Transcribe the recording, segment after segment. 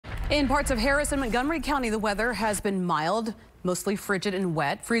In parts of Harris and Montgomery County, the weather has been mild, mostly frigid and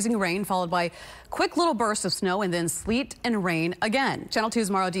wet. Freezing rain followed by quick little bursts of snow and then sleet and rain again. Channel 2's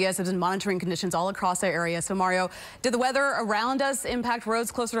Mario Diaz has been monitoring conditions all across the area. So, Mario, did the weather around us impact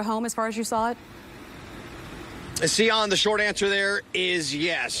roads closer to home as far as you saw it? Sion, the short answer there is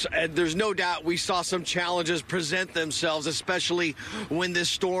yes. There's no doubt we saw some challenges present themselves, especially when this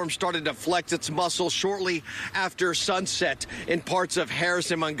storm started to flex its muscles shortly after sunset in parts of Harris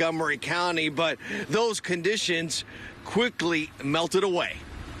and Montgomery County. But those conditions quickly melted away.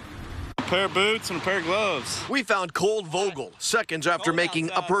 A pair of boots and a pair of gloves. We found Cole Vogel seconds after making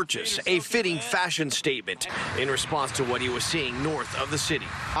a purchase, a fitting fashion statement in response to what he was seeing north of the city.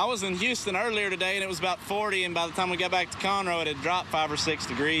 I was in Houston earlier today and it was about 40, and by the time we got back to Conroe it had dropped 5 or 6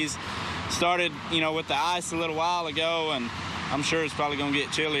 degrees. Started, with the ice a little while ago, and I'm sure it's probably going to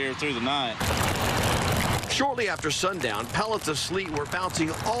get chillier through the night. Shortly after sundown, pellets of sleet were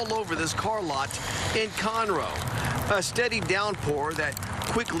bouncing all over this car lot in Conroe. A steady downpour that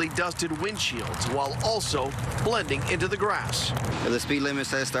quickly dusted windshields while also blending into the grass. The speed limit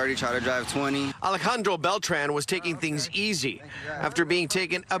says 30, try to drive 20. Alejandro Beltran was taking things easy after being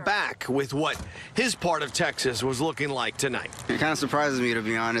taken aback with what his part of Texas was looking like tonight. It kind of surprises me, to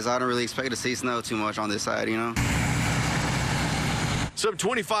be honest. I don't really expect to see snow too much on this side, Some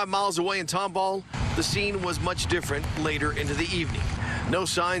 25 miles away in Tomball, the scene was much different later into the evening. No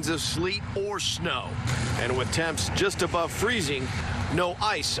signs of sleet or snow. And with temps just above freezing, no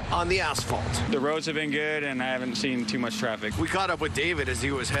ice on the asphalt. The roads have been good, and I haven't seen too much traffic. We caught up with David as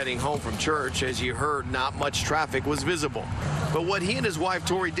he was heading home from church. As you heard, not much traffic was visible. But what he and his wife,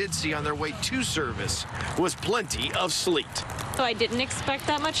 Tori, did see on their way to service was plenty of sleet. So I didn't expect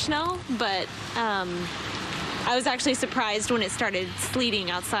that much snow, but I was actually surprised when it started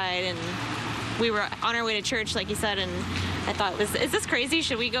sleeting outside, and we were on our way to church, like you said, and I thought, is this crazy?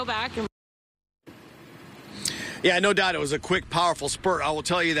 Should we go back? Yeah, no doubt it was a quick, powerful spurt. I will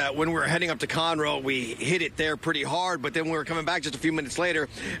tell you that when we were heading up to Conroe, we hit it there pretty hard, but then we were coming back just a few minutes later,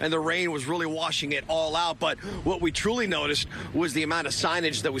 and the rain was really washing it all out. But what we truly noticed was the amount of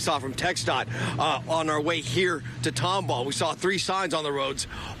signage that we saw from TxDOT on our way here to Tomball. We saw 3 signs on the roads,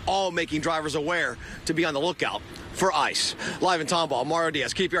 all making drivers aware to be on the lookout for ice. Live in Tomball, Mario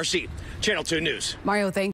Diaz, KPRC, Channel 2 News. Mario, thank you.